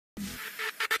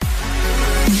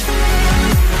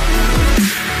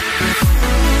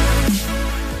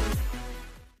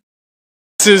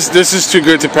This is too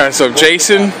good to pass up.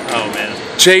 Jason. Oh man.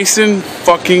 Jason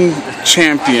fucking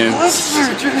champion.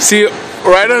 See,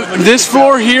 right on this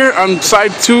floor here on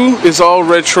side 2 is all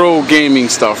retro gaming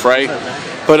stuff, right?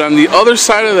 But on the other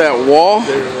side of that wall,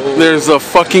 there's a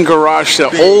fucking garage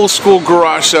sale, old school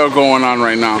garage sale going on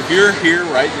right now. If you're here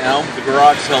right now, the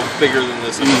garage sale's bigger than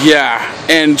this. Yeah,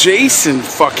 and Jason,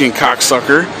 fucking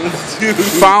cocksucker,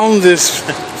 found this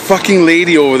fucking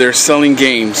lady over there selling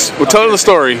games. Well, tell her the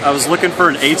story. I was looking for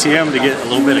an ATM to get a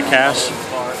little bit of cash.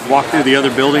 Walked through the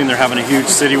other building, they're having a huge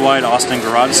citywide Austin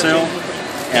garage sale.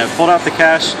 And I pulled out the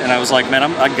cash and I was like, man,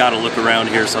 I gotta look around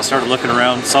here. So I started looking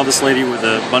around, saw this lady with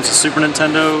a bunch of Super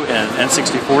Nintendo and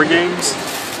N64 games.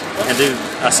 And dude,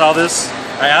 I saw this,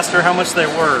 I asked her how much they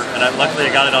were, and luckily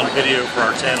I got it on video for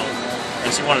our channel.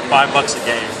 And she wanted $5 a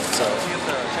game, so.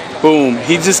 Boom,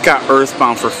 he just got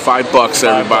Earthbound for $5,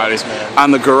 everybody. $5,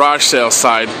 on the garage sale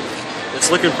side. It's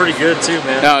looking pretty good too,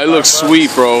 man. No, it looks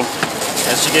sweet, bro.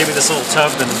 And she gave me this little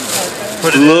tub and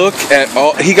put it Look at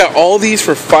all, he got all these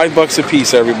for $5 a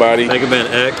piece, everybody. Mega Man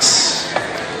X,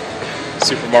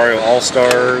 Super Mario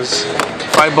All-Stars,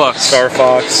 $5. Star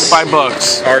Fox,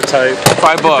 $5. R-Type,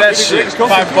 $5. $5.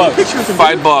 $5.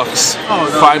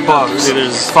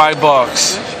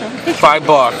 $5. $5.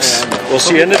 Well,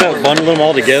 she ended up bundling them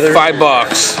all together.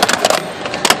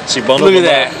 $5. She bundled Look them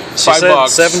at up. that. She $5.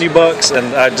 said $70,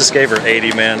 and I just gave her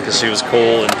 80, man, because she was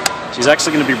cool. And she's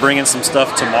actually going to be bringing some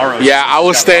stuff tomorrow. Yeah, I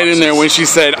was standing there when she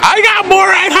said, I got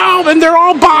more at home and they're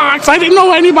all boxed. I didn't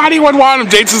know anybody would want them.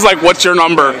 Jason's like, what's your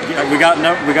number? Yeah, we got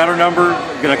her number.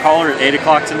 I'm going to call her at 8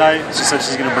 o'clock tonight. She said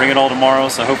she's going to bring it all tomorrow,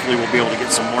 so hopefully we'll be able to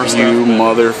get some more stuff. You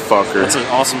motherfucker. That's an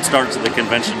awesome start to the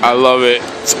convention. I love it.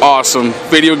 It's awesome.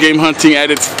 Video game hunting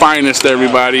at its finest,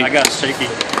 everybody. I got shaky.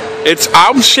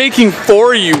 I'm shaking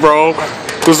for you, bro.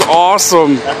 It was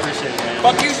awesome. I appreciate it, man.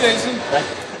 Fuck you, Jason.